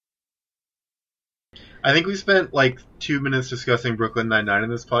I think we spent like 2 minutes discussing Brooklyn Nine-Nine in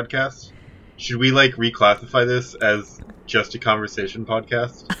this podcast. Should we like reclassify this as just a conversation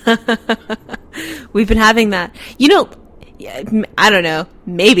podcast? We've been having that. You know, I don't know.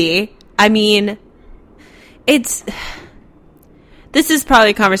 Maybe. I mean, this is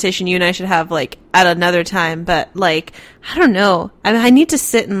probably a conversation you and I should have like at another time, but like, I don't know. I need to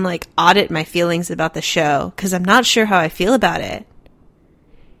sit and like audit my feelings about the show because I'm not sure how I feel about it.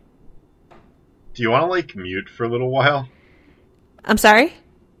 Do you want to like mute for a little while? I'm sorry?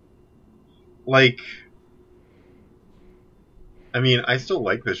 Like, I mean, I still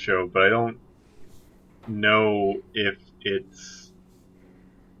like this show, but I don't know if it's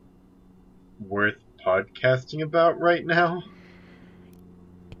worth podcasting about right now.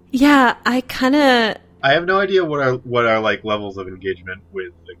 Yeah, I have no idea what our like levels of engagement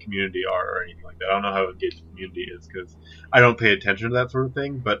with the community are or anything like that. I don't know how engaged the community is because I don't pay attention to that sort of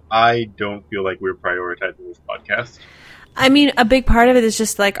thing, but I don't feel like we're prioritizing this podcast. I mean, a big part of it is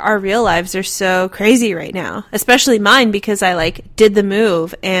just like our real lives are so crazy right now, especially mine because I like did the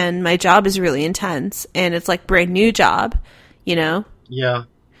move and my job is really intense and it's like brand new job, you know? Yeah.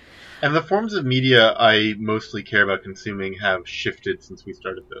 And the forms of media I mostly care about consuming have shifted since we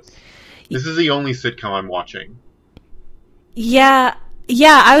started this. This is the only sitcom I'm watching. Yeah,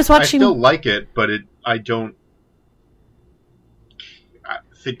 I was watching... I still like it, but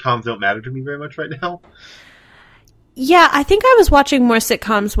sitcoms don't matter to me very much right now. Yeah, I think I was watching more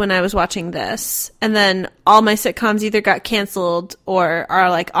sitcoms when I was watching this. And then all my sitcoms either got canceled or are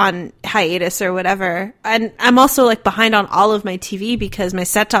like on hiatus or whatever. And I'm also like behind on all of my TV because my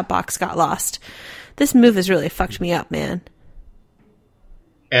set-top box got lost. This move has really fucked me up, man.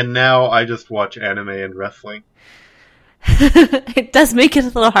 And now I just watch anime and wrestling. It does make it a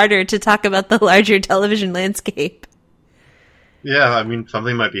little harder to talk about the larger television landscape. Yeah, I mean,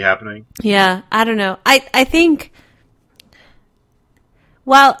 something might be happening. Yeah, I don't know. I think...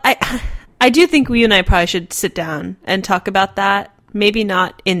 Well, I do think you and I probably should sit down and talk about that. Maybe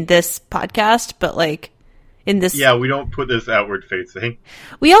not in this podcast, but like in this... Yeah, we don't put this outward facing.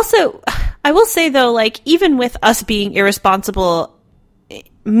 We also... I will say, though, like, even with us being irresponsible...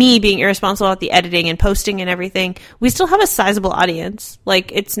 me being irresponsible at the editing and posting and everything, we still have a sizable audience.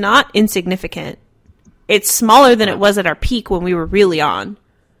 Like, it's not insignificant. It's smaller than it was at our peak when we were really on.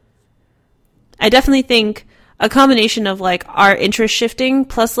 I definitely think a combination of, like, our interest shifting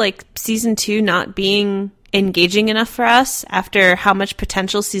plus, like, season 2 not being engaging enough for us after how much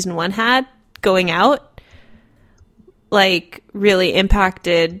potential season 1 had going out, like, really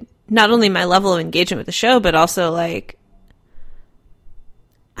impacted not only my level of engagement with the show, but also, like,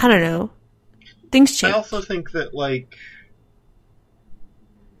 I don't know. Things change. I also think that, like,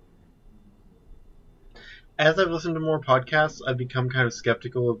 as I've listened to more podcasts, I've become kind of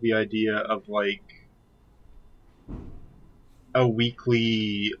skeptical of the idea of, like, a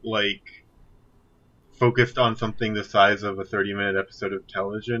weekly, like, focused on something the size of a 30-minute episode of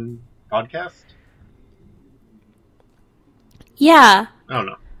television podcast. Yeah. I don't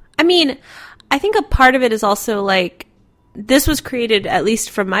know. I mean, I think a part of it is also, like, this was created, at least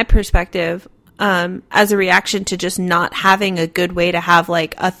from my perspective, as a reaction to just not having a good way to have,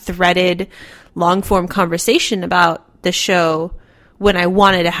 like, a threaded, long-form conversation about the show when I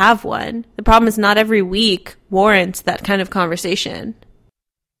wanted to have one. The problem is not every week warrants that kind of conversation.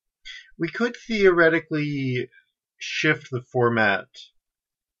 We could theoretically shift the format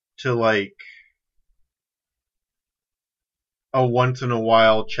to, like, a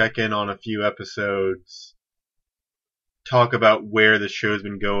once-in-a-while check-in on a few episodes, talk about where the show's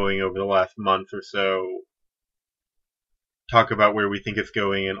been going over the last month or so, talk about where we think it's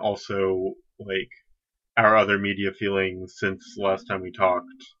going, and also, like, our other media feelings since last time we talked.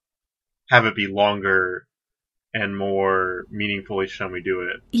 Have it be longer and more meaningful each time we do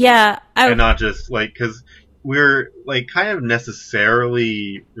it. Yeah. And not just, like, because we're, like, kind of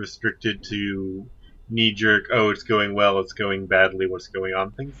necessarily restricted to knee-jerk, oh, it's going well, it's going badly, what's going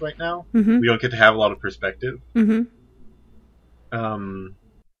on things right now. Mm-hmm. We don't get to have a lot of perspective. Mm-hmm. And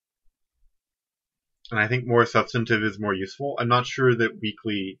I think more substantive is more useful. I'm not sure that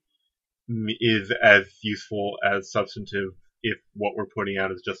weekly is as useful as substantive if what we're putting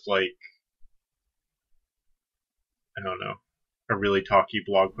out is just like, I don't know, a really talky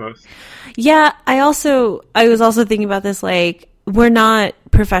blog post. Yeah, I was also thinking about this, like, we're not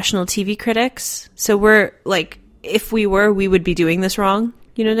professional TV critics, so we're, like, if we were, we would be doing this wrong.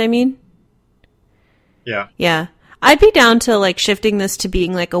 You know what I mean? Yeah. Yeah. I'd be down to, like, shifting this to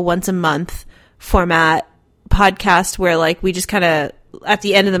being, like, a once-a-month format podcast where, like, we just kind of, at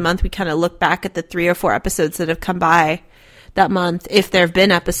the end of the month, we kind of look back at the 3 or 4 episodes that have come by that month if there have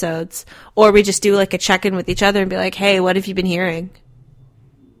been episodes, or we just do like a check-in with each other and be like, hey, what have you been hearing?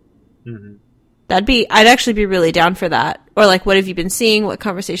 Mm-hmm. I'd actually be really down for that. Or like, what have you been seeing? What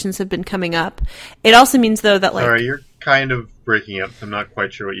conversations have been coming up? It also means though that like... Sorry, you're kind of breaking up. I'm not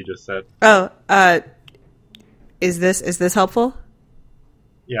quite sure what you just said. Oh, is this helpful?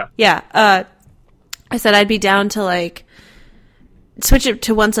 Yeah. Yeah. I said I'd be down to like switch it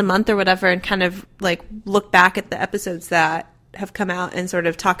to once a month or whatever and kind of like look back at the episodes that have come out and sort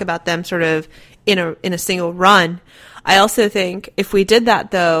of talk about them sort of in a single run. I also think if we did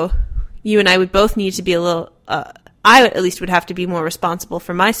that though, you and I would both need to be a little, I at least would have to be more responsible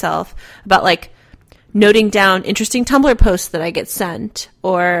for myself about like noting down interesting Tumblr posts that I get sent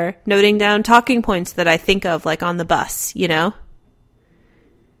or noting down talking points that I think of like on the bus, you know?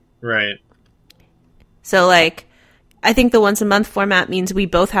 Right. So like, I think the once a month format means we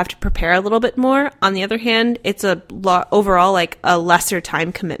both have to prepare a little bit more. On the other hand, it's overall like a lesser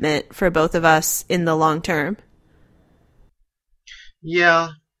time commitment for both of us in the long term. Yeah.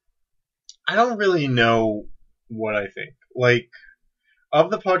 I don't really know what I think. Like,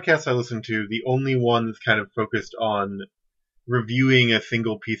 of the podcasts I listen to, the only one that's kind of focused on reviewing a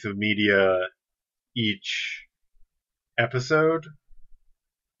single piece of media each episode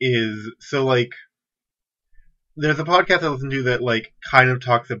is, so like, there's a podcast I listen to that like kind of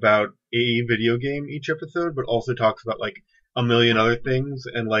talks about a video game each episode, but also talks about like a million other things,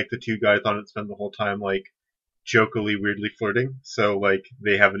 and like the two guys on it spend the whole time like jokily, weirdly flirting. So like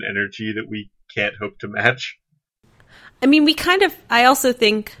they have an energy that we can't hope to match. I mean, I also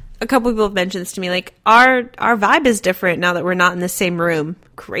think a couple people have mentioned this to me, like our vibe is different now that we're not in the same room.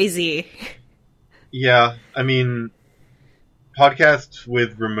 Crazy. Yeah, I mean, podcasts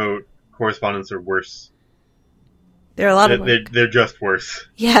with remote correspondence are worse. They're a lot of work. They're just worse.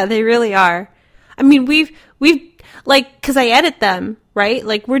 Yeah, they really are. I mean, we've like, because I edit them, right?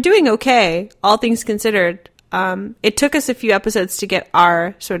 Like, we're doing okay, all things considered. It took us a few episodes to get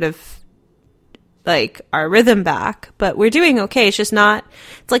our sort of, like, our rhythm back, but we're doing okay. It's just not,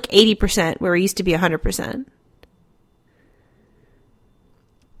 it's like 80% where it used to be 100%.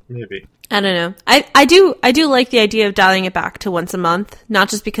 Maybe. I don't know. I do like the idea of dialing it back to once a month, not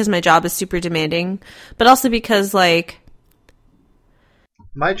just because my job is super demanding, but also because, like...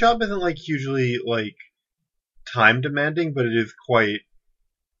 My job isn't, like, hugely, like, time demanding, but it is quite,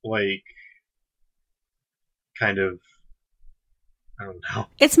 like, kind of, I don't know.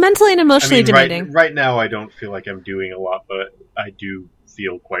 It's mentally and emotionally demanding. Right now I don't feel like I'm doing a lot, but I do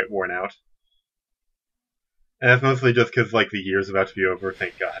feel quite worn out. And that's mostly just because, like, the year's about to be over,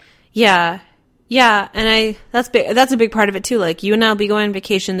 thank God. Yeah, and that's a big part of it too. Like, you and I'll be going on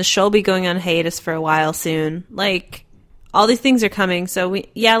vacation. The show will be going on hiatus for a while soon. Like, all these things are coming. So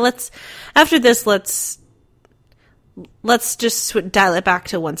after this, let's just dial it back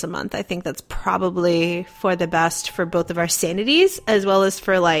to once a month. I think that's probably for the best for both of our sanities, as well as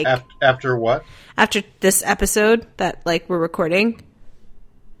for like after what? After this episode that like we're recording.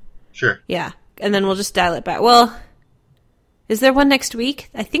 Sure. Yeah, and then we'll just dial it back. Well. Is there one next week?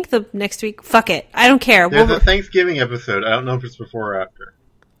 I think the next week... Fuck it. I don't care. There's a Thanksgiving episode. I don't know if it's before or after.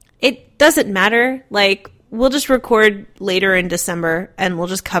 It doesn't matter. Like, we'll just record later in December, and we'll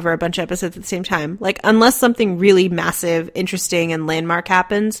just cover a bunch of episodes at the same time. Like, unless something really massive, interesting, and landmark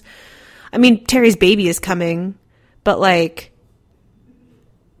happens. I mean, Terry's baby is coming, but, like...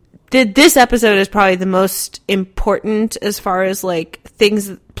 This episode is probably the most important as far as, like,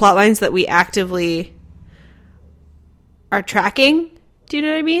 plot lines that we actively... are tracking. Do you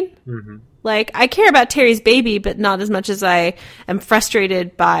know what I mean? Mm-hmm. Like, I care about Terry's baby, but not as much as I am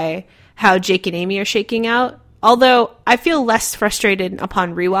frustrated by how Jake and Amy are shaking out. Although, I feel less frustrated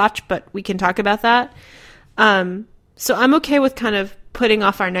upon rewatch, but we can talk about that. So I'm okay with kind of putting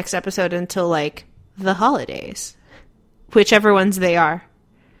off our next episode until, like, the holidays. Whichever ones they are.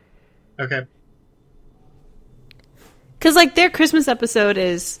 Okay. Because, like, their Christmas episode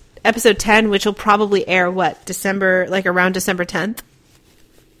is... Episode 10, which will probably air, December, like around December 10th?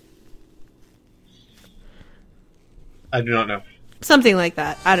 I do not know. Something like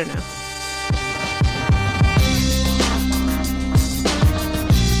that. I don't know.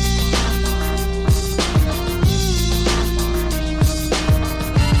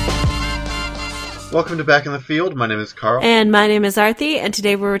 Welcome to Back in the Field. My name is Carl. And my name is Aarthi, and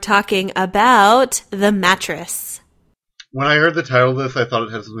today we're talking about The Mattress. When I heard the title of this, I thought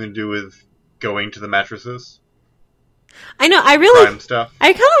it had something to do with going to the mattresses. I know, crime stuff.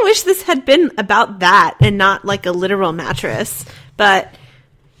 I kind of wish this had been about that and not like a literal mattress. But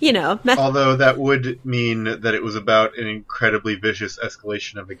you know. Although that would mean that it was about an incredibly vicious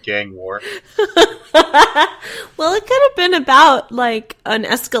escalation of a gang war. Well, it could have been about, like, an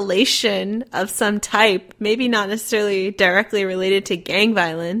escalation of some type. Maybe not necessarily directly related to gang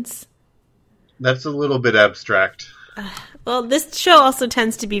violence. That's a little bit abstract. Well, this show also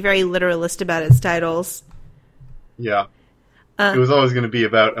tends to be very literalist about its titles. Yeah. It was always going to be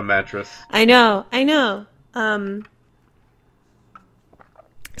about a mattress. I know.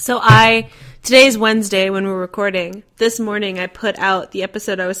 So today is Wednesday when we're recording. This morning I put out the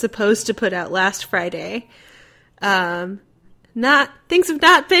episode I was supposed to put out last Friday. Things have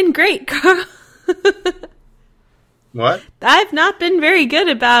not been great, Carl. What? I've not been very good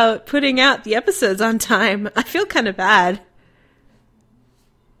about putting out the episodes on time. I feel kind of bad.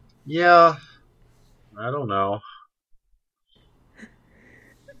 Yeah. I don't know.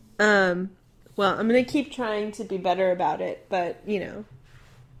 Well, I'm going to keep trying to be better about it, but, you know,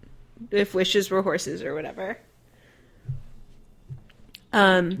 if wishes were horses or whatever.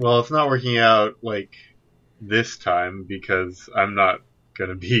 Well, it's not working out, like, this time because I'm not going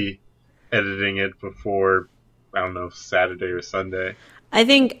to be editing it before, I don't know, Saturday or Sunday. I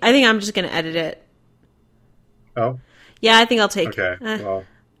think I'm just going to edit it. Oh? Yeah, I think I'll take it. Okay,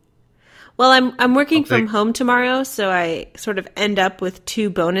 Well, I'm working from home tomorrow, so I sort of end up with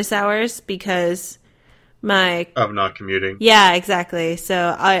 2 bonus hours because of not commuting. Yeah, exactly.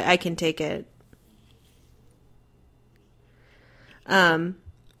 So I can take it.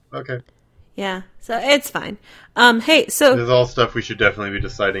 Okay. Yeah, so it's fine. Hey, so this is all stuff we should definitely be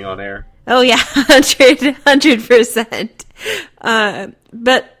deciding on air. Oh yeah, 100%.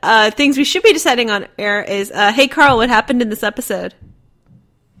 But things we should be deciding on air is, hey Carl, what happened in this episode?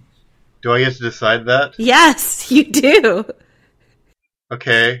 Do I get to decide that? Yes, you do.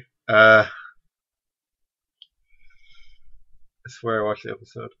 Okay. I swear I watched the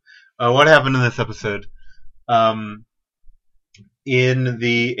episode. What happened in this episode? In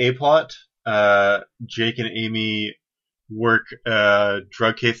the A-plot, Jake and Amy work a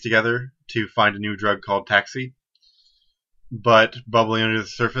drug case together to find a new drug called Taxi. But bubbling under the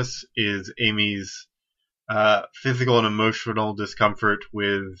surface is Amy's physical and emotional discomfort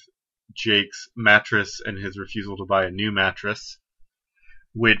with Jake's mattress and his refusal to buy a new mattress,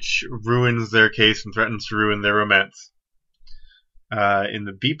 which ruins their case and threatens to ruin their romance. In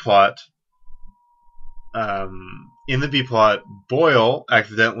the B plot, Boyle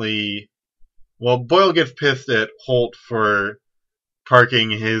Boyle gets pissed at Holt for parking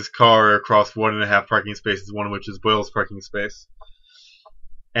his car across 1.5 parking spaces, one of which is Boyle's parking space,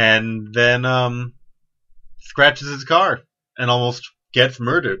 and then scratches his car and almost gets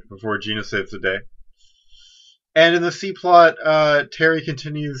murdered before Gina saves the day. And in the C plot, Terry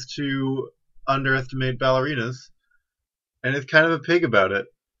continues to underestimate ballerinas and is kind of a pig about it,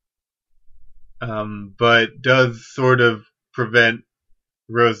 but does sort of prevent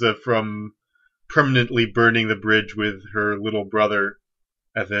Rosa from permanently burning the bridge with her little brother,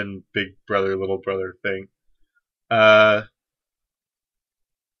 as in big brother, little brother thing, and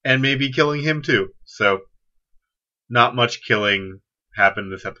maybe killing him too. So not much killing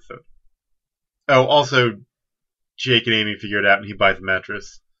happened this episode. Oh, also, Jake and Amy figure it out and he buys a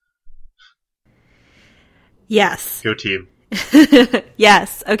mattress. Yes. Go team.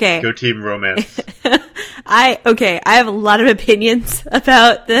 Yes, okay. Go team romance. I have a lot of opinions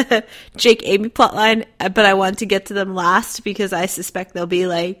about the Jake-Amy plotline, but I want to get to them last because I suspect they'll be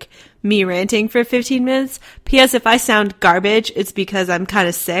like me ranting for 15 minutes. P.S. If I sound garbage, it's because I'm kind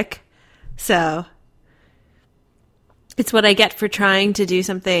of sick. So it's what I get for trying to do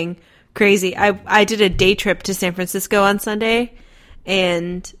something crazy. I did a day trip to San Francisco on Sunday,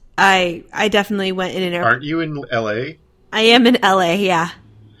 and I definitely went in an airport. Aren't you in L.A.? I am in LA, yeah.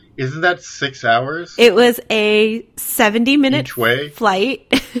 Isn't that 6 hours? It was a 70-minute each way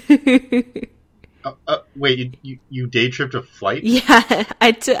flight. Wait, you day tripped a flight? Yeah,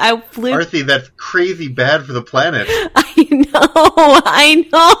 I flew. Aarthi, that's crazy bad for the planet. I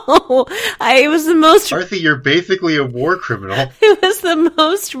know. It was the most. Aarthi, you're basically a war criminal. It was the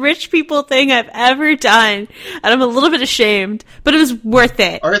most rich people thing I've ever done, and I'm a little bit ashamed, but it was worth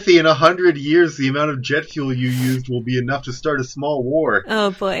it. Aarthi, in 100 years, the amount of jet fuel you used will be enough to start a small war. Oh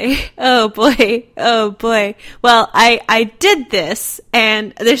boy. Oh boy. Oh boy. Well, I did this,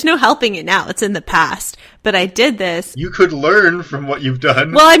 and there's no helping it now. It's in the past. But I did this. You could learn from what you've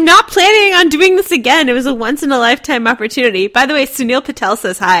done. Well, I'm not planning on doing this again. It was a once-in-a-lifetime opportunity. By the way, Sunil Patel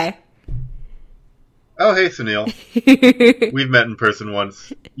says hi. Oh, hey, Sunil. We've met in person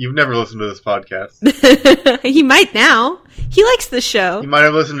once. You've never listened to this podcast. He might now. He likes the show. He might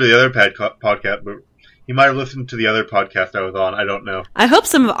have listened to the other podcast, but He might have listened to the other podcast I was on. I don't know. I hope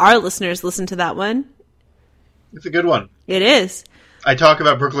some of our listeners listen to that one. It's a good one. It is. I talk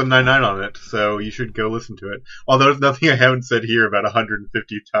about Brooklyn Nine-Nine on it, so you should go listen to it. Although there's nothing I haven't said here about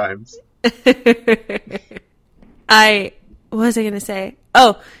 150 times. What was I going to say?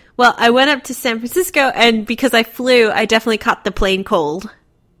 Oh, well, I went up to San Francisco, and because I flew, I definitely caught the plane cold.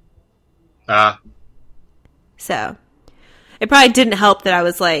 So, it probably didn't help that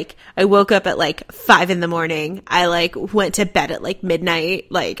I woke up at 5 a.m. I went to bed at midnight.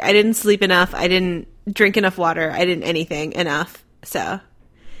 I didn't sleep enough. I didn't drink enough water. I didn't anything enough. So.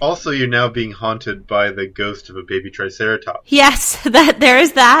 Also, you're now being haunted by the ghost of a baby triceratops. Yes, there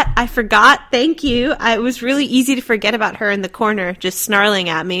is that. I forgot. Thank you. It was really easy to forget about her in the corner, just snarling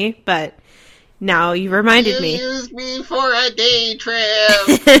at me, but now you reminded me. You used me for a day trip.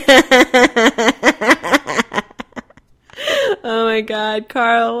 Oh my god,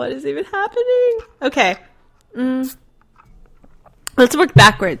 Carl, what is even happening? Okay. Let's work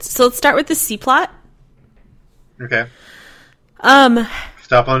backwards. So let's start with the C plot. Okay.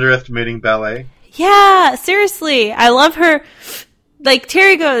 Stop underestimating ballet. Yeah, seriously. I love her.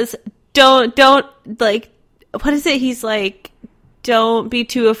 Terry goes, don't, what is it? He's like, don't be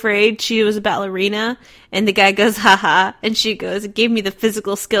too afraid. She was a ballerina. And the guy goes, haha. And she goes, it gave me the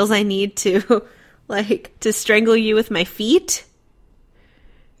physical skills I need to, to strangle you with my feet.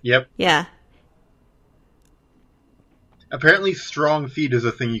 Yep. Yeah. Apparently strong feet is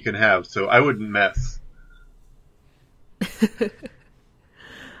a thing you can have, so I wouldn't mess.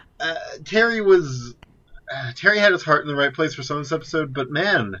 Terry had his heart in the right place for some of this episode, but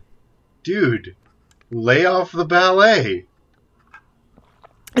man, dude, lay off the ballet.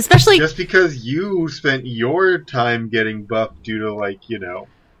 Especially just because you spent your time getting buffed due to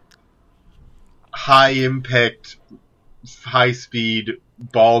high impact, high speed,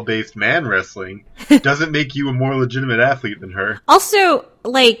 ball based man wrestling doesn't make you a more legitimate athlete than her. Also,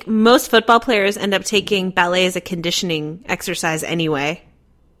 most football players end up taking ballet as a conditioning exercise anyway.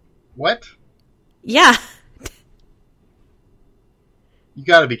 What? Yeah. You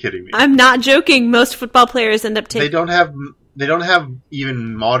gotta be kidding me. I'm not joking. Most football players end up taking... They don't have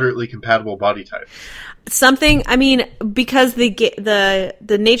even moderately compatible body types. Because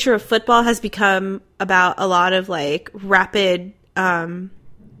the nature of football has become about a lot of rapid...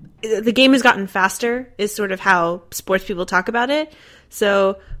 the game has gotten faster is sort of how sports people talk about it.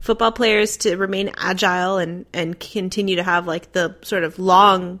 So football players, to remain agile and continue to have the sort of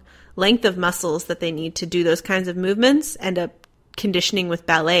long length of muscles that they need to do those kinds of movements, end up conditioning with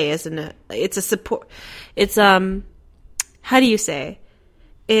ballet it's a support. It's how do you say?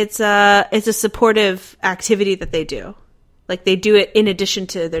 It's a supportive activity that they do. They do it in addition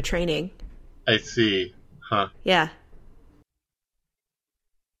to their training. I see. Huh. Yeah.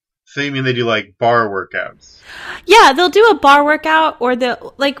 So you mean they do bar workouts? Yeah, they'll do a bar workout, or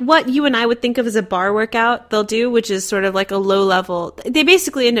they'll what you and I would think of as a bar workout. They'll do, which is sort of a low level. They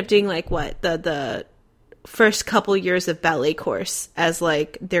basically end up doing the first couple years of ballet course as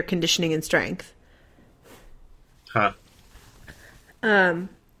their conditioning and strength. Huh.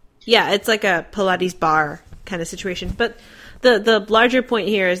 Yeah, it's like a Pilates bar kind of situation, but. The larger point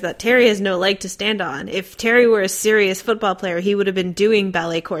here is that Terry has no leg to stand on. If Terry were a serious football player, he would have been doing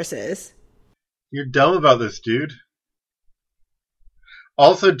ballet courses. You're dumb about this, dude.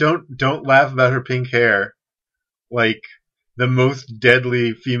 Also, don't laugh about her pink hair. The most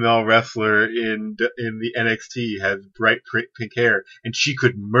deadly female wrestler in the NXT has bright pink hair, and she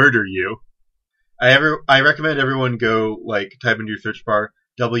could murder you. I recommend everyone go type into your search bar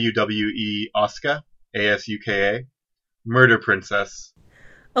WWE Asuka, Asuka. Murder Princess.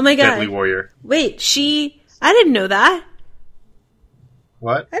 Oh my god. Deadly Warrior. Wait, I didn't know that.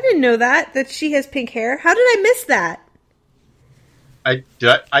 What? I didn't know that she has pink hair. How did I miss that? I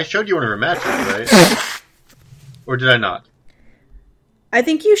showed you one of her matches, right? Or did I not? I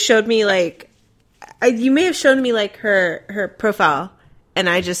think you showed me you may have shown me her profile, and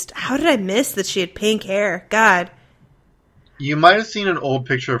how did I miss that she had pink hair? God. You might have seen an old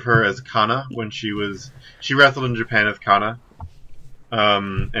picture of her as Kana when she wrestled in Japan as Kana.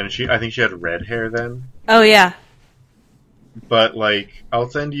 And I think she had red hair then. Oh, yeah. But,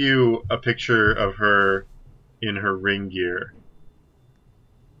 I'll send you a picture of her in her ring gear.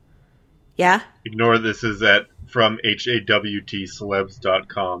 Yeah? Ignore this is from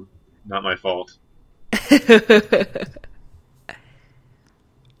HAWTcelebs.com. Not my fault.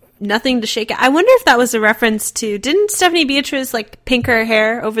 Nothing to shake it. I wonder if that was a reference to... Didn't Stephanie Beatriz, pink her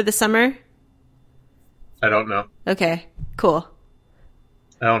hair over the summer? I don't know. Okay, cool.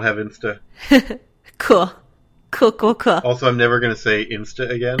 I don't have Insta. Cool. Cool. Also, I'm never going to say Insta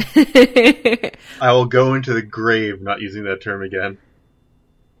again. I will go into the grave not using that term again.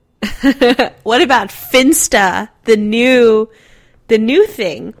 What about Finsta, the new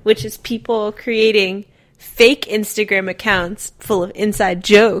thing, which is people creating fake Instagram accounts full of inside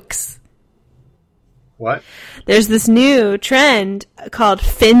jokes? What? There's this new trend called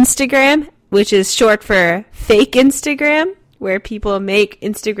Finstagram, which is short for fake Instagram, where people make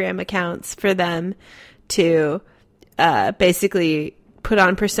Instagram accounts for them to basically put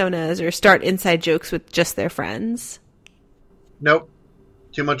on personas or start inside jokes with just their friends. Nope.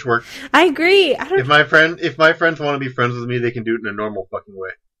 Too much work. I agree. If my friends want to be friends with me, they can do it in a normal fucking way.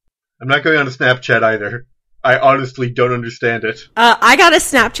 I'm not going on to Snapchat either. I honestly don't understand it. I got a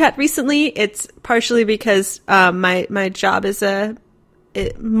Snapchat recently. It's partially because my job is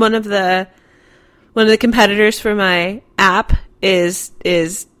one of the competitors for my app is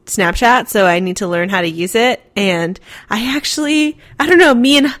Snapchat, so I need to learn how to use it. And I don't know,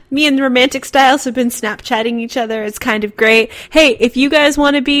 me and Romantic Styles have been Snapchatting each other. It's kind of great. Hey, if you guys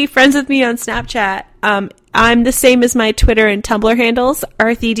want to be friends with me on Snapchat, I'm the same as my Twitter and Tumblr handles,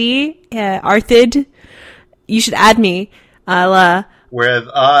 Aarthid. You should add me. Whereas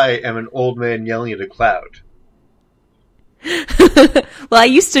I am an old man yelling at a cloud. Well, I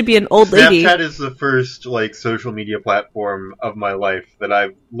used to be an old lady. Snapchat is the first social media platform of my life that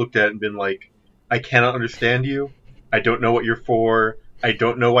I've looked at and been like, I cannot understand you. I don't know what you're for. I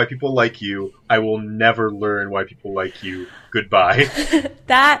don't know why people like you. I will never learn why people like you. Goodbye.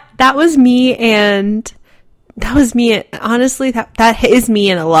 That was me, and that was me. Honestly, that is me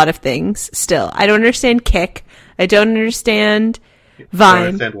in a lot of things. Still, I don't understand Kik. I don't understand Vine. Don't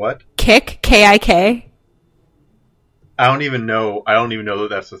understand what? Kik, K-I-K. I don't even know that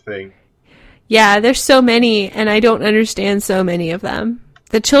that's a thing. Yeah, there's so many, and I don't understand so many of them.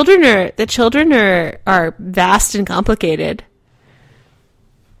 The children are vast and complicated.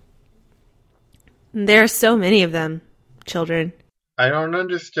 There are so many of them, children. I don't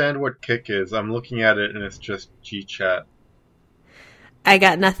understand what Kik is. I'm looking at it and it's just G-Chat. I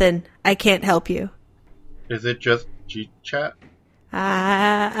got nothing. I can't help you. Is it just G-Chat?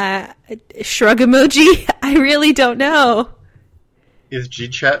 Shrug emoji? I really don't know. Is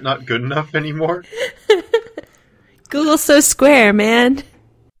G-Chat not good enough anymore? Google's so square, man.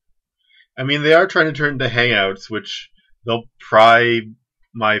 I mean, they are trying to turn into Hangouts, which they'll pry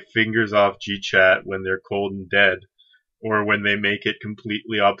my fingers off G-Chat when they're cold and dead, or when they make it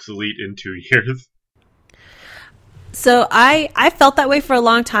completely obsolete in 2 years. So I felt that way for a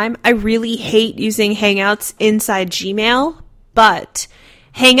long time. I really hate using Hangouts inside Gmail, but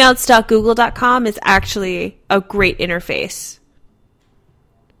hangouts.google.com is actually a great interface.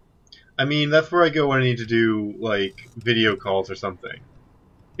 I mean, that's where I go when I need to do, video calls or something.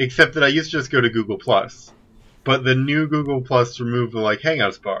 Except that I used to just go to Google+. But the new Google Plus removed the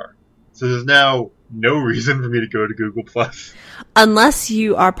Hangouts bar. So there's now no reason for me to go to Google Plus. Unless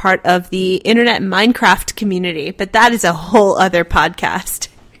you are part of the Internet Minecraft community, but that is a whole other podcast.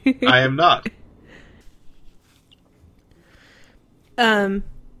 I am not. Well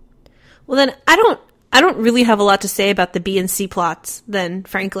then I don't really have a lot to say about the B and C plots then,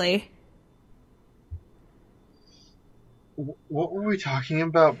 frankly. What were we talking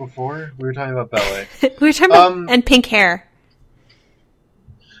about before? We were talking about ballet. We were talking about and pink hair.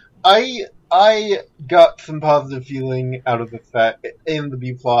 I got some positive feeling out of the fact in the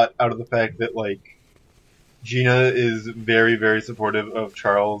B plot out of the fact that Gina is very, very supportive of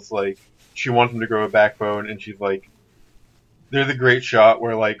Charles. She wants him to grow a backbone, and she's there's a great shot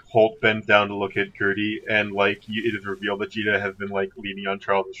where Holt bends down to look at Gertie, and it is revealed that Gina has been leaning on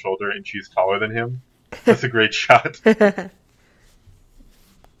Charles' shoulder, and she's taller than him. That's a great shot.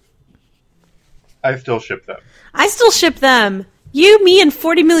 I still ship them. You, me, and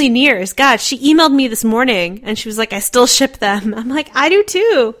 40 million years. God, she emailed me this morning, and she was like, I still ship them. I'm like, I do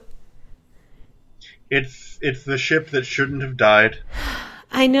too. It's the ship that shouldn't have died.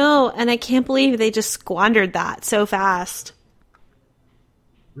 I know, and I can't believe they just squandered that so fast.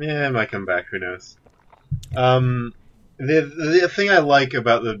 Yeah, it might come back, who knows. The thing I like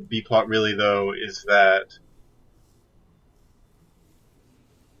about the B plot really, though, is that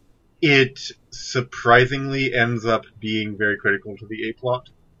it surprisingly ends up being very critical to the A plot.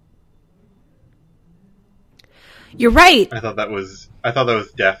 You're right. I thought that was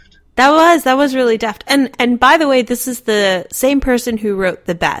deft. That was really deft. And by the way, this is the same person who wrote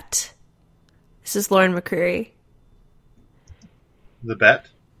The Bet. This is Lauren McCreary. The Bet?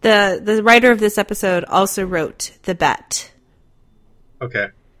 The writer of this episode also wrote The Bet. Okay.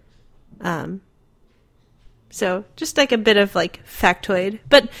 So just a bit of factoid,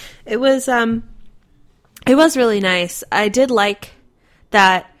 but it was It was really nice. I did like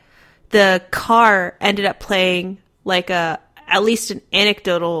that the car ended up playing like at least an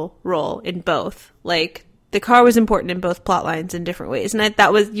anecdotal role in both. Like the car was important in both plot lines in different ways. And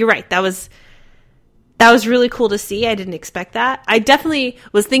you're right. That was really cool to see. I didn't expect that. I definitely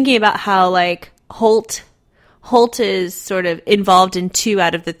was thinking about how like Holt is sort of involved in 2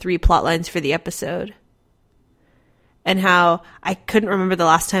 out of the 3 plot lines for the episode. And how I couldn't remember the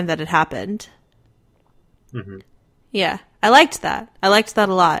last time that had happened. Mm-hmm. Yeah, I liked that. I liked that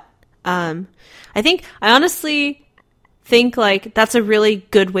a lot. I honestly think like that's a really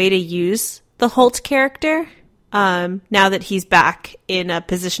good way to use the Holt character. Now that he's back in a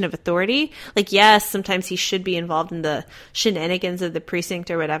position of authority. Like, yes, sometimes he should be involved in the shenanigans of the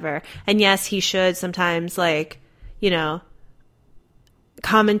precinct or whatever. And yes, he should sometimes like, commentate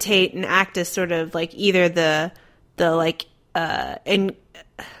and act as sort of like either the like, and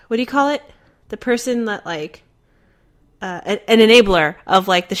what do you call it? The person that like, an enabler of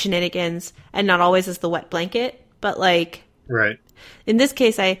like the shenanigans and not always as the wet blanket, but like, right. In this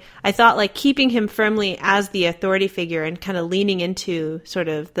case, I thought like keeping him firmly as the authority figure and kind of leaning into sort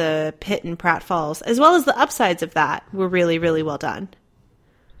of the pit and pratfalls, as well as the upsides of that, were really, really well done.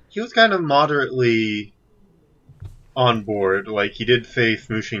 He was kind of moderately on board. Like, he did say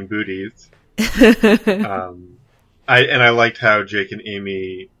smooshing booties. I liked how Jake and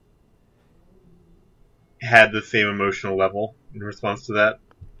Amy had the same emotional level in response to that.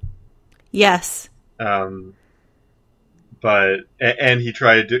 Yes. But he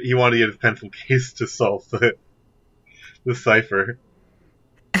wanted to get his pencil case to solve the cipher.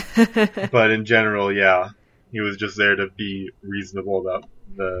 But in general, yeah, he was just there to be reasonable about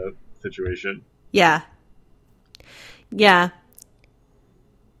the situation. Yeah. Yeah.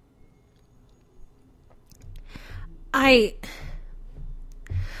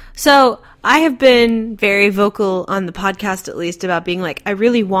 So I have been very vocal on the podcast, at least, about being like, I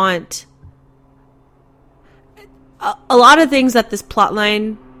really want a lot of things that this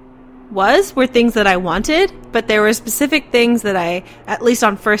plotline were things that I wanted, but there were specific things that I, at least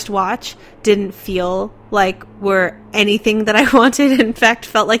on first watch, didn't feel like were anything that I wanted. In fact,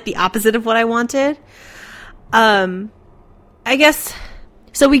 felt like the opposite of what I wanted. I guess,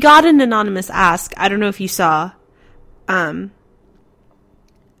 so we got an anonymous ask. I don't know if you saw, and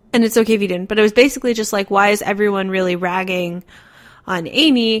it's okay if you didn't, but it was basically just like, why is everyone really ragging on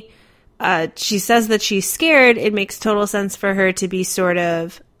Amy? She says that she's scared. It makes total sense for her to be sort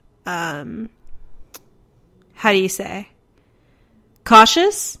of, how do you say,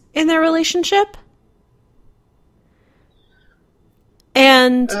 cautious in their relationship.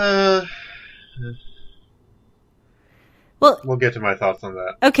 And, well, we'll get to my thoughts on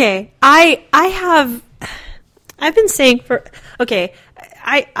that. Okay. I've been saying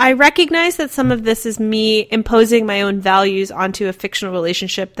I recognize that some of this is me imposing my own values onto a fictional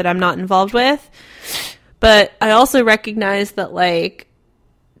relationship that I'm not involved with. But I also recognize that, like,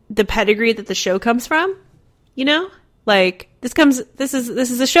 the pedigree that the show comes from, like this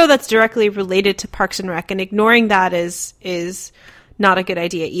is a show that's directly related to Parks and Rec, and ignoring that is not a good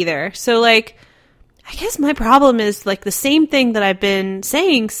idea either. So, like, I guess my problem is like the same thing that I've been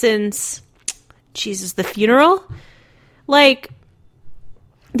saying since the funeral. Like,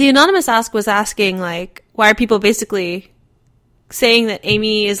 the anonymous ask was asking, like, why are people basically saying that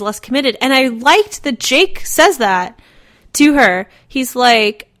Amy is less committed? And I liked that Jake says that to her. He's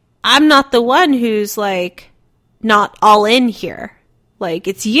like, I'm not the one who's, like, not all in here. Like,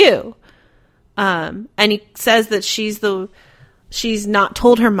 it's you. And he says that she's not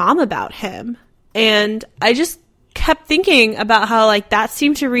told her mom about him. And I just kept thinking about how, like, that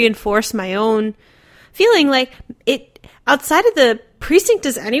seemed to reinforce my own feeling. Like, it, outside of the precinct,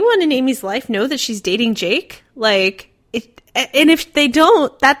 does anyone in Amy's life know that she's dating Jake? Like, and if they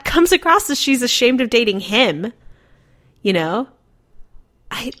don't, that comes across as she's ashamed of dating him.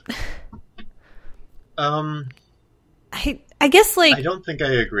 I guess, like, I don't think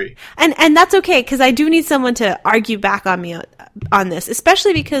I agree. And that's okay, because I do need someone to argue back on me on this,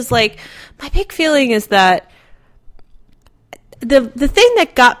 especially because, like, my big feeling is that the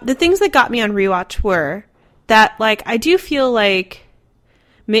things that got me on rewatch were that, like, I do feel like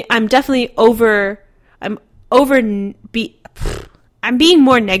I'm definitely I'm being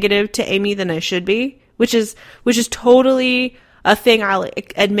more negative to Amy than I should be, which is totally a thing I'll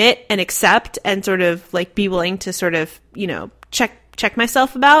admit and accept and sort of, like, be willing to sort of, check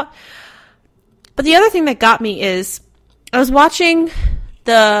myself about. But the other thing that got me is I was watching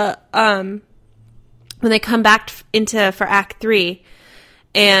the when they come back for Act 3,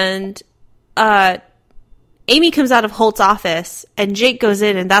 and Amy comes out of Holt's office, and Jake goes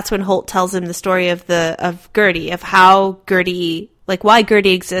in, and that's when Holt tells him the story of Gertie, of how Gertie, like why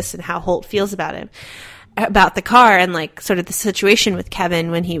Gertie exists and how Holt feels about him, about the car, and like sort of the situation with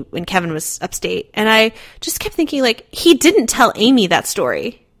Kevin when Kevin was upstate. And I just kept thinking, like, he didn't tell Amy that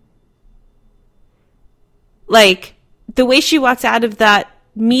story. Like, the way she walks out of that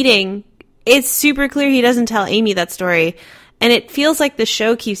meeting, it's super clear he doesn't tell Amy that story. And it feels like the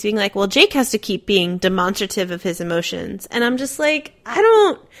show keeps being like, well, Jake has to keep being demonstrative of his emotions. And I'm just like,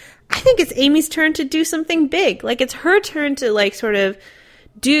 I think it's Amy's turn to do something big. Like, it's her turn to, like, sort of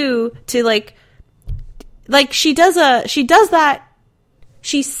like she does that.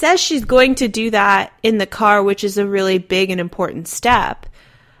 She says she's going to do that in the car, which is a really big and important step.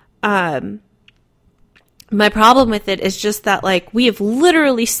 My problem with it is just that, like, we've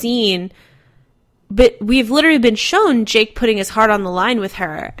literally been shown Jake putting his heart on the line with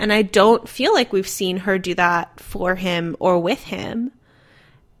her, and I don't feel like we've seen her do that for him or with him.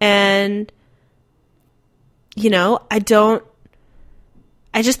 And, you know, I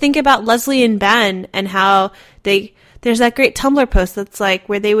just think about Leslie and Ben and how there's that great Tumblr post that's like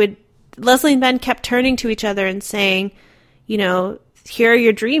where Leslie and Ben kept turning to each other and saying, you know, here are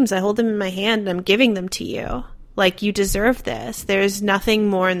your dreams. I hold them in my hand and I'm giving them to you. Like, you deserve this. There's nothing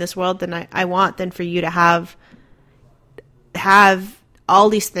more in this world than I want than for you to have all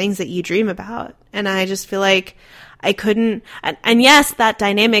these things that you dream about. And I just feel like I couldn't, and yes, that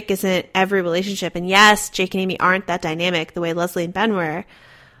dynamic isn't every relationship. And yes, Jake and Amy aren't that dynamic the way Leslie and Ben were.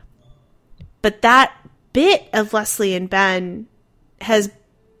 But that bit of Leslie and Ben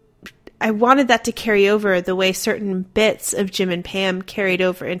I wanted that to carry over the way certain bits of Jim and Pam carried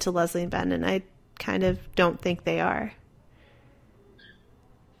over into Leslie and Ben. And I kind of don't think they are.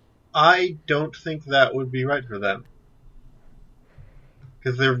 I don't think that would be right for them.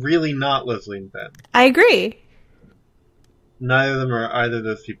 Because they're really not Leslie and Ben. I agree. Neither of them are either of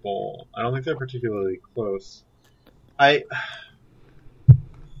those people. I don't think they're particularly close.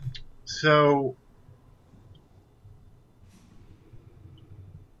 So,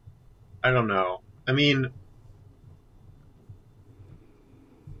 I don't know. I mean,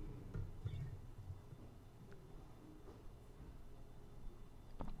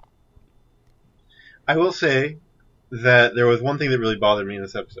 I will say that there was one thing that really bothered me in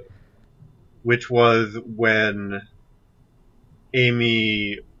this episode, which was when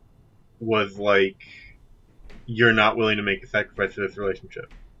Amy was like, you're not willing to make a sacrifice for this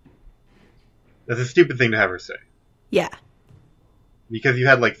relationship. That's a stupid thing to have her say. Yeah. Because you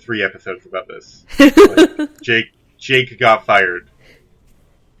had like 3 episodes about this. Like, Jake got fired.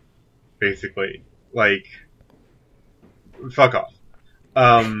 Basically. Like, fuck off.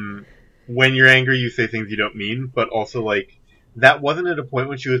 When you're angry, you say things you don't mean, but also, like, that wasn't at a point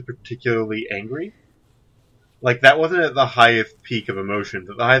when she was particularly angry. Like, that wasn't at the highest peak of emotions.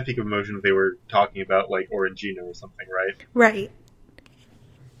 At the highest peak of emotions, they were talking about, like, Gina or something, right? Right.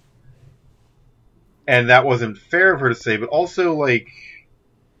 And that wasn't fair of her to say, but also, like,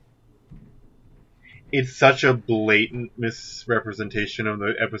 it's such a blatant misrepresentation of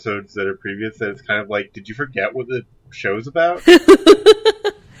the episodes that are previous that it's kind of like, did you forget what the show's about?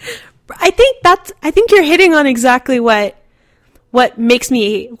 I think you're hitting on exactly what makes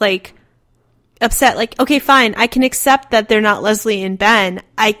me, like, upset. Like, okay, fine, I can accept that they're not Leslie and Ben.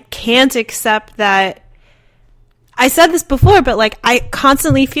 I can't accept that. I said this before, but, like, I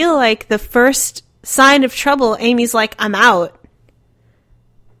constantly feel like the first sign of trouble, Amy's like, I'm out.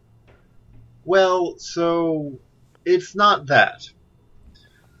 Well, so it's not that.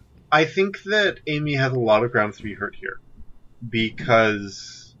 I think that Amy has a lot of grounds to be hurt here.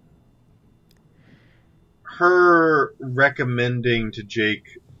 Because her recommending to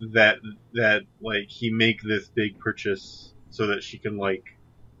Jake that like he make this big purchase so that she can like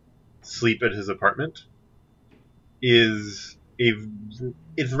sleep at his apartment is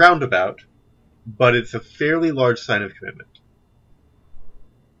it's roundabout, but it's a fairly large sign of commitment.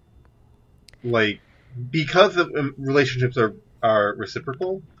 Like, because relationships are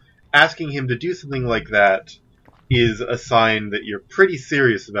reciprocal, asking him to do something like that is a sign that you're pretty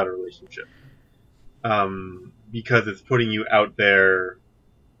serious about a relationship. Because it's putting you out there,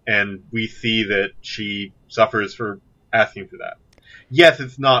 and we see that she suffers for asking for that. Yes,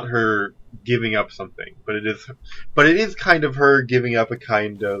 it's not her giving up something, but it is kind of her giving up a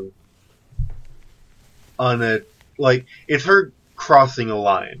kind of it's her crossing a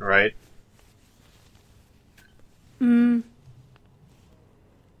line, right?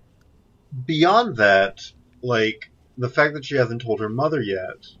 Beyond that, like, the fact that she hasn't told her mother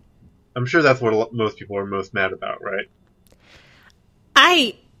yet, I'm sure that's what most people are most mad about, right?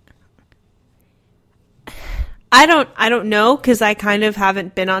 I don't know, because I kind of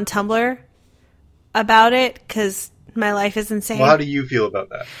haven't been on Tumblr about it, because my life is insane. Well, how do you feel about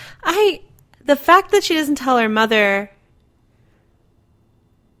that? The fact that she doesn't tell her mother,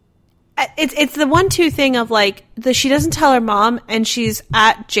 it's the 1-2 thing of like, she doesn't tell her mom, and she's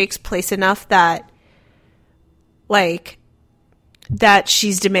at Jake's place enough that, like, that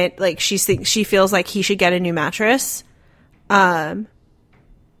she feels like he should get a new mattress. When,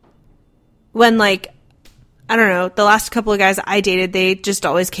 like, I don't know, the last couple of guys I dated, they just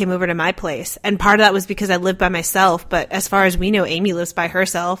always came over to my place. And part of that was because I lived by myself. But as far as we know, Amy lives by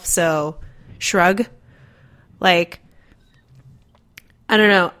herself. So, shrug. Like, I don't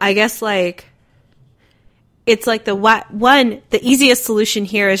know. I guess, like, it's like the easiest solution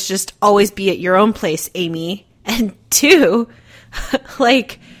here is just always be at your own place, Amy. And 2,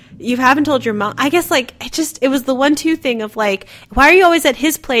 like, you haven't told your mom. I guess, like, it was the 1-2 thing of, like, why are you always at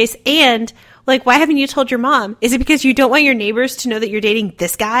his place? And, like, why haven't you told your mom? Is it because you don't want your neighbors to know that you're dating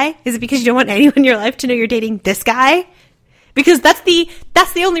this guy? Is it because you don't want anyone in your life to know you're dating this guy? Because that's the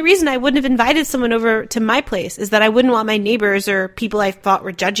only reason I wouldn't have invited someone over to my place, is that I wouldn't want my neighbors or people I thought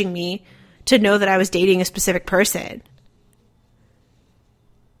were judging me to know that I was dating a specific person.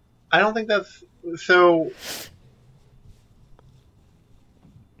 I don't think that's... So...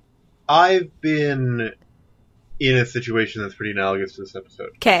 I've been in a situation that's pretty analogous to this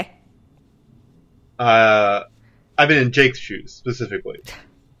episode. Okay. I've been in Jake's shoes, specifically.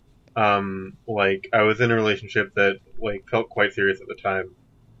 Like, I was in a relationship that, like, felt quite serious at the time.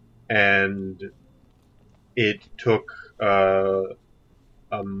 And it took,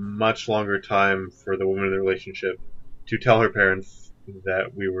 a much longer time for the woman in the relationship to tell her parents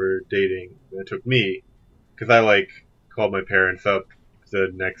that we were dating than it took me. Because I, like, called my parents up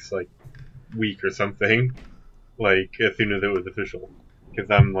the next, like, week or something. Like, as soon as it was official. Because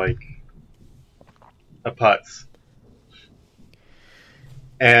I'm, like, a putz.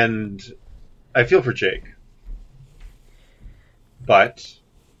 And I feel for Jake. But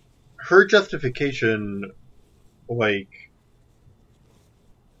her justification, like,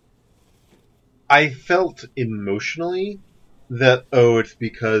 I felt emotionally that, oh, it's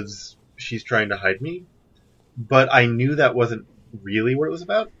because she's trying to hide me. But I knew that wasn't really what it was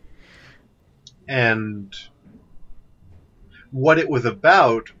about. And what it was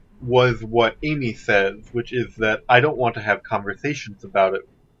about was what Amy says, which is that I don't want to have conversations about it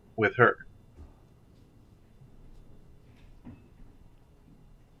with her.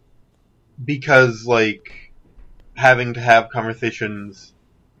 Because, like, having to have conversations...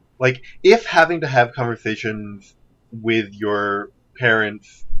 Like, if having to have conversations with your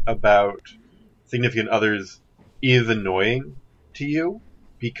parents about significant others is annoying to you,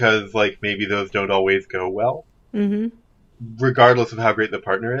 because, like, maybe those don't always go well, regardless of how great the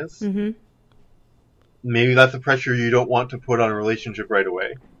partner is, maybe that's a pressure you don't want to put on a relationship right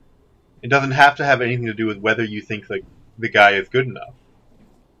away. It doesn't have to have anything to do with whether you think, like, the guy is good enough.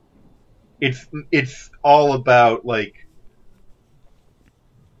 It's all about, like...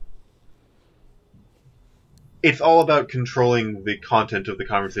 It's all about controlling the content of the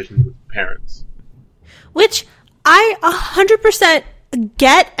conversation with parents. Which I 100%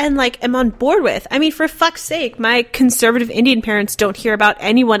 get and, like, am on board with. I mean, for fuck's sake, my conservative Indian parents don't hear about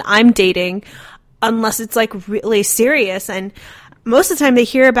anyone I'm dating unless it's, like, really serious. And most of the time they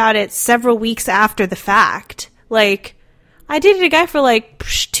hear about it several weeks after the fact. Like, I dated a guy for, like,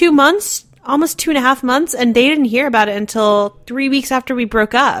 2 months, almost 2.5 months, and they didn't hear about it until 3 weeks after we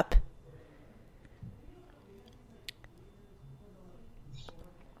broke up.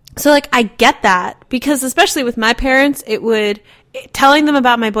 So, like, I get that, because especially with my parents, telling them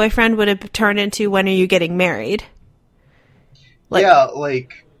about my boyfriend would have turned into, when are you getting married? Like, yeah,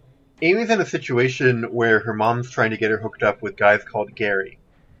 like, Amy's in a situation where her mom's trying to get her hooked up with guys called Gary.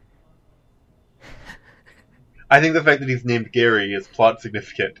 I think the fact that he's named Gary is plot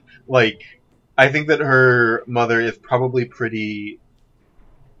significant. Like, I think that her mother is probably pretty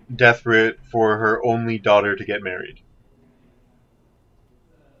desperate for her only daughter to get married.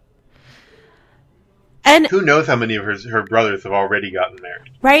 And who knows how many of her brothers have already gotten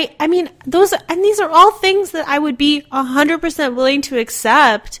married. Right? I mean, these are all things that I would be 100% willing to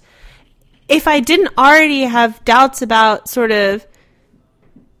accept if I didn't already have doubts about sort of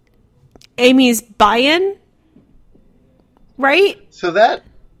Amy's buy-in. Right? So that,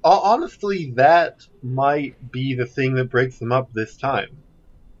 honestly, that might be the thing that breaks them up this time.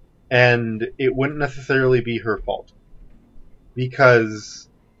 And it wouldn't necessarily be her fault. Because...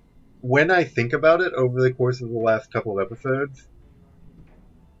 when I think about it over the course of the last couple of episodes,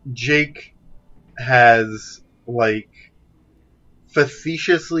 Jake has, like,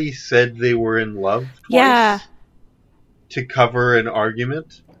 facetiously said they were in love twice. Yeah, to cover an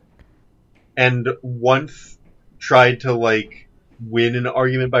argument, and once tried to, like, win an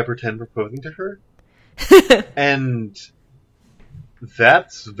argument by pretend proposing to her. And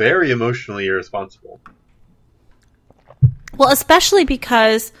that's very emotionally irresponsible. Well, especially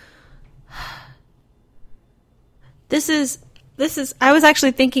because this is I was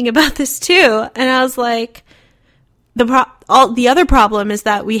actually thinking about this too, and I was like, the other problem is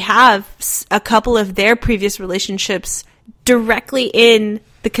that we have a couple of their previous relationships directly in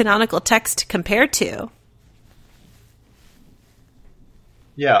the canonical text to compare to.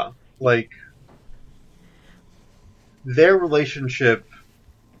 Yeah, like, their relationship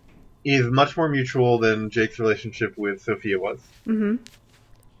is much more mutual than Jake's relationship with Sophia was. Mm-hmm.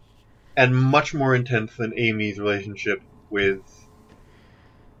 And much more intense than Amy's relationship with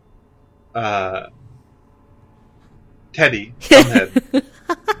Teddy, Drumhead,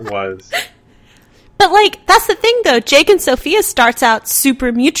 was. But, like, that's the thing, though. Jake and Sophia starts out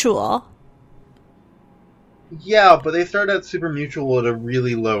super mutual. Yeah, but they start out super mutual at a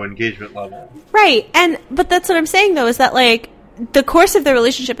really low engagement level. Right, but that's what I'm saying, though, is that, like, the course of their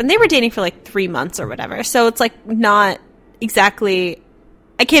relationship, and they were dating for, like, 3 months or whatever, so it's, like, not exactly,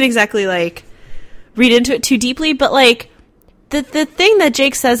 I can't exactly, like, read into it too deeply, but, like, the thing that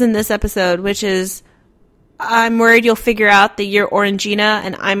Jake says in this episode, which is, I'm worried you'll figure out that you're Orangina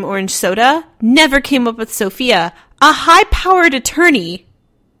and I'm Orange Soda, never came up with Sophia, a high-powered attorney.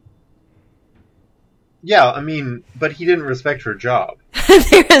 Yeah, I mean, but he didn't respect her job.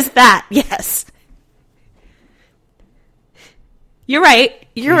 There is that, yes. You're right.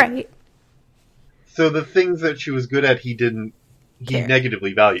 Right. So the things that she was good at, he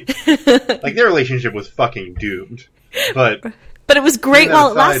negatively valued. Like, their relationship was fucking doomed. But it was great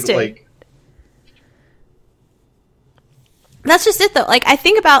while it lasted. Like, that's just it, though. Like, I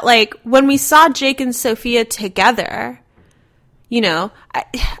think about, like, when we saw Jake and Sophia together, you know,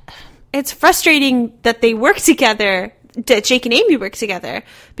 it's frustrating that they work together, that Jake and Amy work together,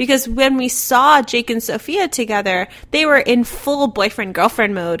 because when we saw Jake and Sophia together, they were in full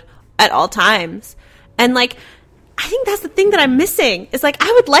boyfriend-girlfriend mode at all times. And, like, I think that's the thing that I'm missing, is, like,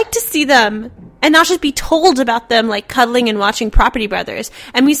 I would like to see them and not just be told about them, like, cuddling and watching Property Brothers.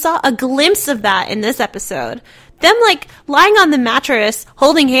 And we saw a glimpse of that in this episode. Them, like, lying on the mattress,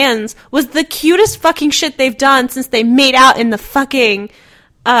 holding hands, was the cutest fucking shit they've done since they made out in the fucking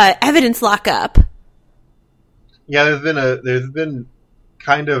evidence lockup. Yeah, there's been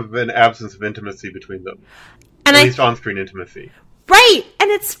kind of an absence of intimacy between them. And at least on-screen intimacy. Right!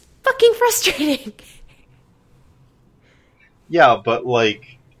 And it's fucking frustrating. Yeah, but,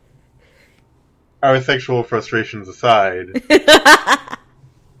 like, our sexual frustrations aside,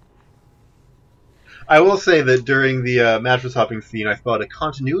 I will say that during the mattress hopping scene, I thought a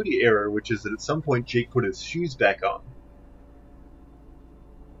continuity error, which is that at some point Jake put his shoes back on.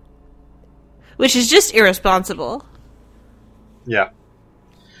 Which is just irresponsible. Yeah.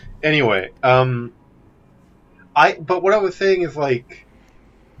 Anyway, but what I was saying is, like,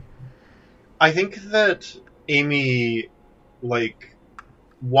 I think that Amy, like,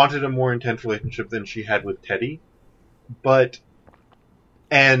 wanted a more intense relationship than she had with Teddy,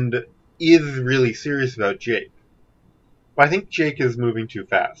 and is really serious about Jake. But I think Jake is moving too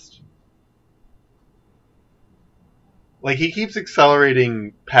fast. Like, he keeps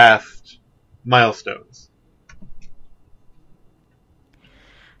accelerating past milestones.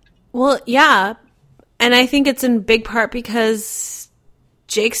 Well, yeah. And I think it's in big part because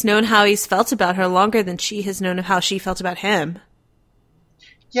Jake's known how he's felt about her longer than she has known how she felt about him.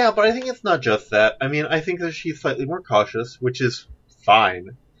 Yeah, but I think it's not just that. I mean, I think that she's slightly more cautious, which is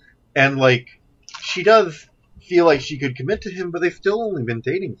fine. And, like, she does feel like she could commit to him, but they've still only been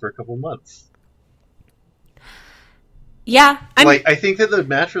dating for a couple months. Yeah. I think that the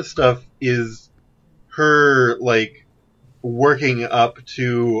mattress stuff is her, like, working up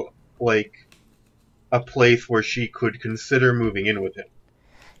to, like, a place where she could consider moving in with him.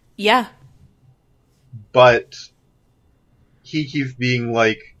 Yeah. But he keeps being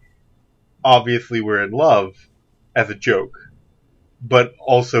like, obviously we're in love, as a joke. But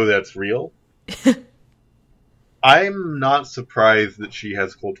also that's real. I'm not surprised that she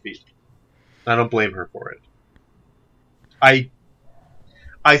has cold feet. I don't blame her for it.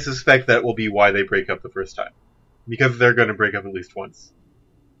 I suspect that will be why they break up the first time. Because they're going to break up at least once.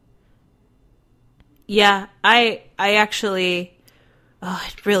 Yeah, I actually,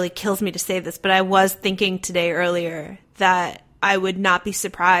 it really kills me to say this, but I was thinking today earlier that I would not be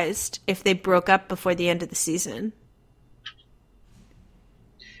surprised if they broke up before the end of the season.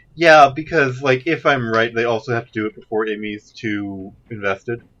 Yeah, because, like, if I'm right, they also have to do it before Amy's too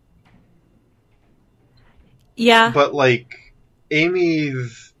invested. Yeah. But, like,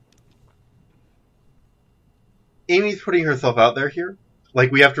 Amy's putting herself out there here.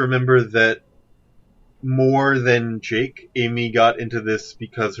 Like, we have to remember that more than Jake, Amy got into this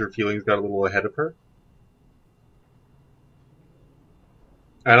because her feelings got a little ahead of her.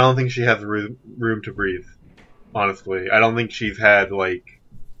 I don't think she has room to breathe, honestly. I don't think she's had, like...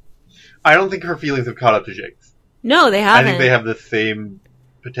 I don't think her feelings have caught up to Jake's. No, they haven't. I think they have the same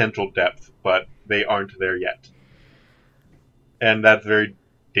potential depth, but they aren't there yet. And that's very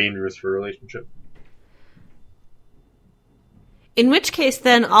dangerous for a relationship. In which case,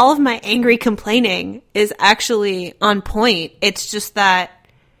 then, all of my angry complaining is actually on point. It's just that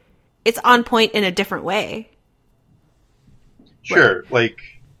it's on point in a different way. Sure, like...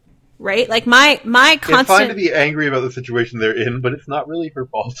 Right? Like, my constant... It's fine to be angry about the situation they're in, but it's not really her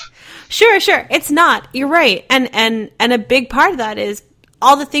fault. Sure. It's not. You're right. And a big part of that is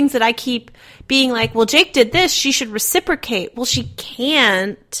all the things that I keep being like, well, Jake did this, she should reciprocate. Well, she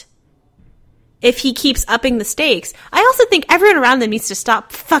can't if he keeps upping the stakes. I also think everyone around them needs to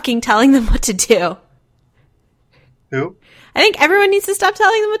stop fucking telling them what to do. Who? I think everyone needs to stop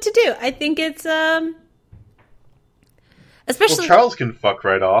telling them what to do. I think it's, especially... Well, Charles can fuck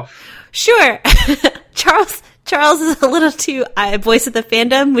right off. Sure. Charles is a little too voice of the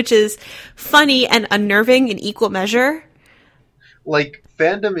fandom, which is funny and unnerving in equal measure. Like,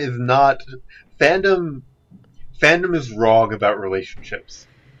 fandom is not... Fandom is wrong about relationships.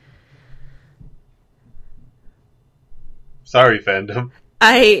 Sorry, fandom.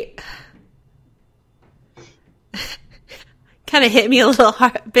 I... kind of hit me a little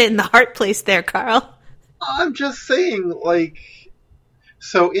bit in the heart place there, Carl. I'm just saying, like...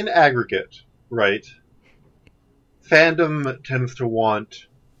 So, in aggregate, right, fandom tends to want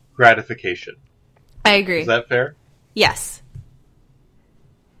gratification. I agree. Is that fair? Yes.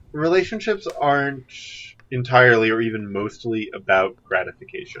 Relationships aren't entirely or even mostly about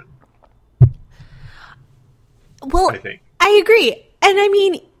gratification. Well, I think. I agree. And I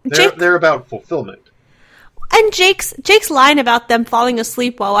mean... They're about fulfillment. And Jake's line about them falling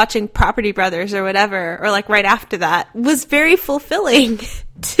asleep while watching Property Brothers or whatever, or like right after that, was very fulfilling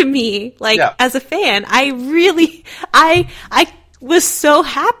to me. Like, as a fan, I was so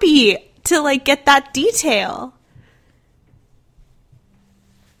happy to like get that detail.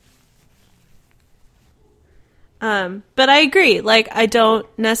 But I agree. Like, I don't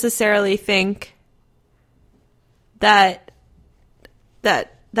necessarily think that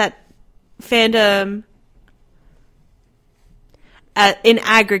fandom, in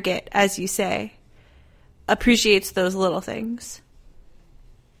aggregate, as you say, appreciates those little things.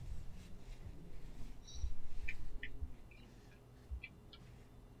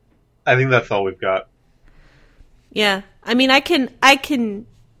 I think that's all we've got. Yeah. I mean,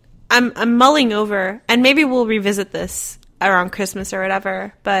 I'm mulling over, and maybe we'll revisit this around Christmas or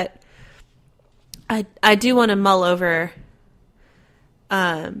whatever, but I do want to mull over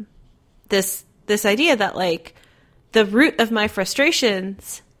this idea that, like, the root of my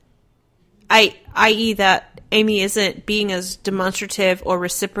frustrations, i.e. that Amy isn't being as demonstrative or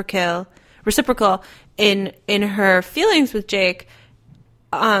reciprocal in her feelings with Jake,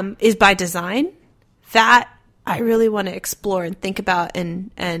 is by design. That I really want to explore and think about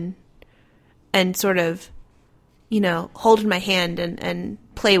and sort of, hold in my hand and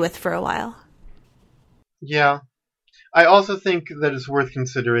play with for a while. Yeah. I also think that it's worth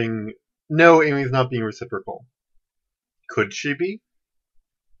considering, no, Amy's not being reciprocal. Could she be?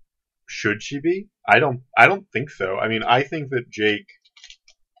 Should she be? I don't think so. I mean, I think that Jake,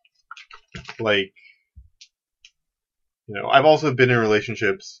 like, I've also been in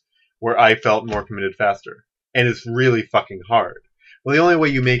relationships where I felt more committed faster. And it's really fucking hard. Well, the only way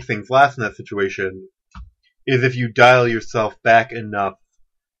you make things last in that situation is if you dial yourself back enough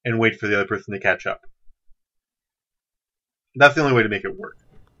and wait for the other person to catch up. That's the only way to make it work.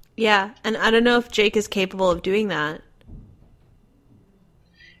 Yeah, and I don't know if Jake is capable of doing that.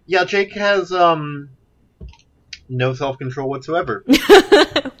 Yeah, Jake has no self-control whatsoever.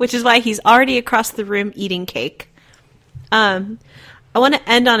 Which is why he's already across the room eating cake. I want to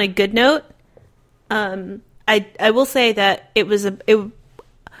end on a good note. I will say that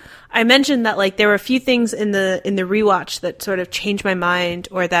I mentioned that, like, there were a few things in the rewatch that sort of changed my mind,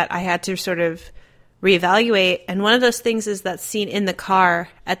 or that I had to sort of reevaluate. And one of those things is that scene in the car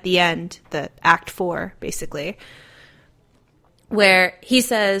at the end, the Act 4, basically, where he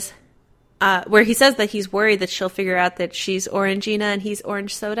says that he's worried that she'll figure out that she's Orangina and he's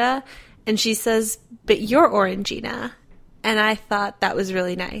Orange Soda, and she says, "But you're Orangina," and I thought that was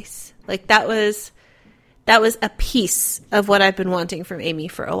really nice. Like, that was a piece of what I've been wanting from Amy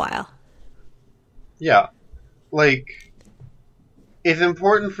for a while. Yeah. like, it's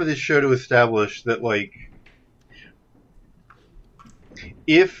important for this show to establish that, like,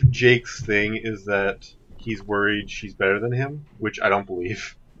 if Jake's thing is that he's worried she's better than him, which I don't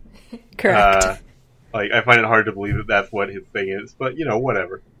believe. Correct. Like, I find it hard to believe that that's what his thing is, but, you know,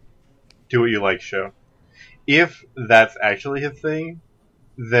 whatever. Do what you like, show. If that's actually his thing,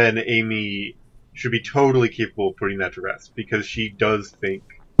 then Amy should be totally capable of putting that to rest, because she does think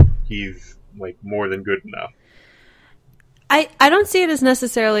he's, like, more than good enough. I don't see it as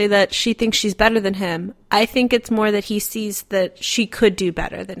necessarily that she thinks she's better than him. I think it's more that he sees that she could do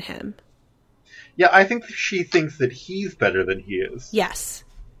better than him. Yeah, I think she thinks that he's better than he is. Yes.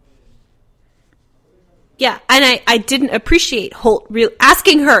 Yeah, and I didn't appreciate Holt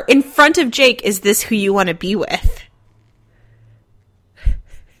asking her in front of Jake, is this who you want to be with?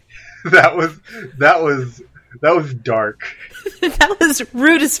 That was dark. That was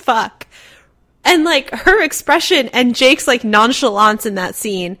rude as fuck. And, like, her expression and Jake's, like, nonchalance in that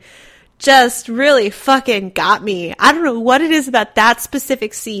scene just really fucking got me. I don't know what it is about that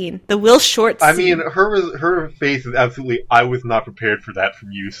specific scene. The Will Short scene. I mean, her face is absolutely, I was not prepared for that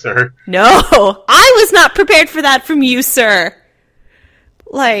from you, sir. No, I was not prepared for that from you, sir.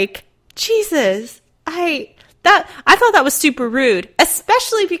 Like, Jesus. I thought that was super rude.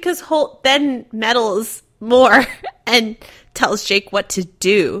 Especially because Holt then meddles more and tells Jake what to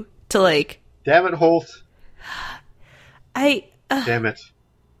do to, like... Damn it, Holt. Damn it.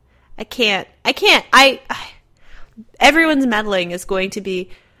 I can't. Everyone's meddling is going to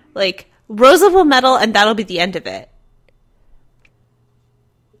be, like, Rosa will meddle and that'll be the end of it.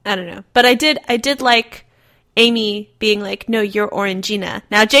 I don't know. But I did like Amy being like, no, you're Orangina.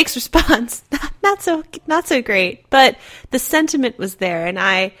 Now Jake's response, not so great. But the sentiment was there, and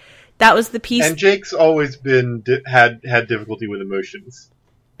that was the piece. And Jake's always had difficulty with emotions.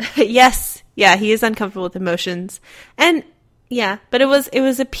 Yes. Yeah, he is uncomfortable with emotions. And yeah, but it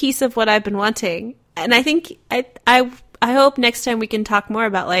was a piece of what I've been wanting. And I think I hope next time we can talk more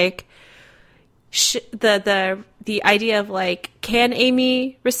about, like, the idea of, like, can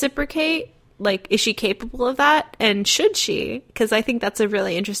Amy reciprocate? Like, is she capable of that? And should she? Because I think that's a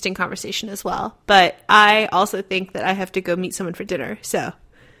really interesting conversation as well. But I also think that I have to go meet someone for dinner. So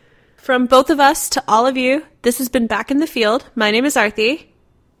from both of us to all of you, this has been Back in the Field. My name is Aarthi.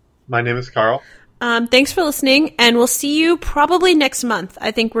 My name is Carl. Thanks for listening, and we'll see you probably next month.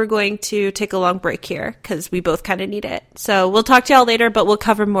 I think we're going to take a long break here because we both kind of need it. So we'll talk to y'all later, but we'll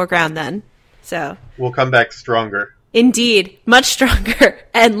cover more ground then. So we'll come back stronger. Indeed. Much stronger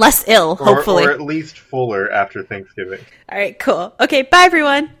and less ill, hopefully. Or at least fuller after Thanksgiving. All right, cool. Okay, bye,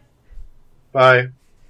 everyone. Bye.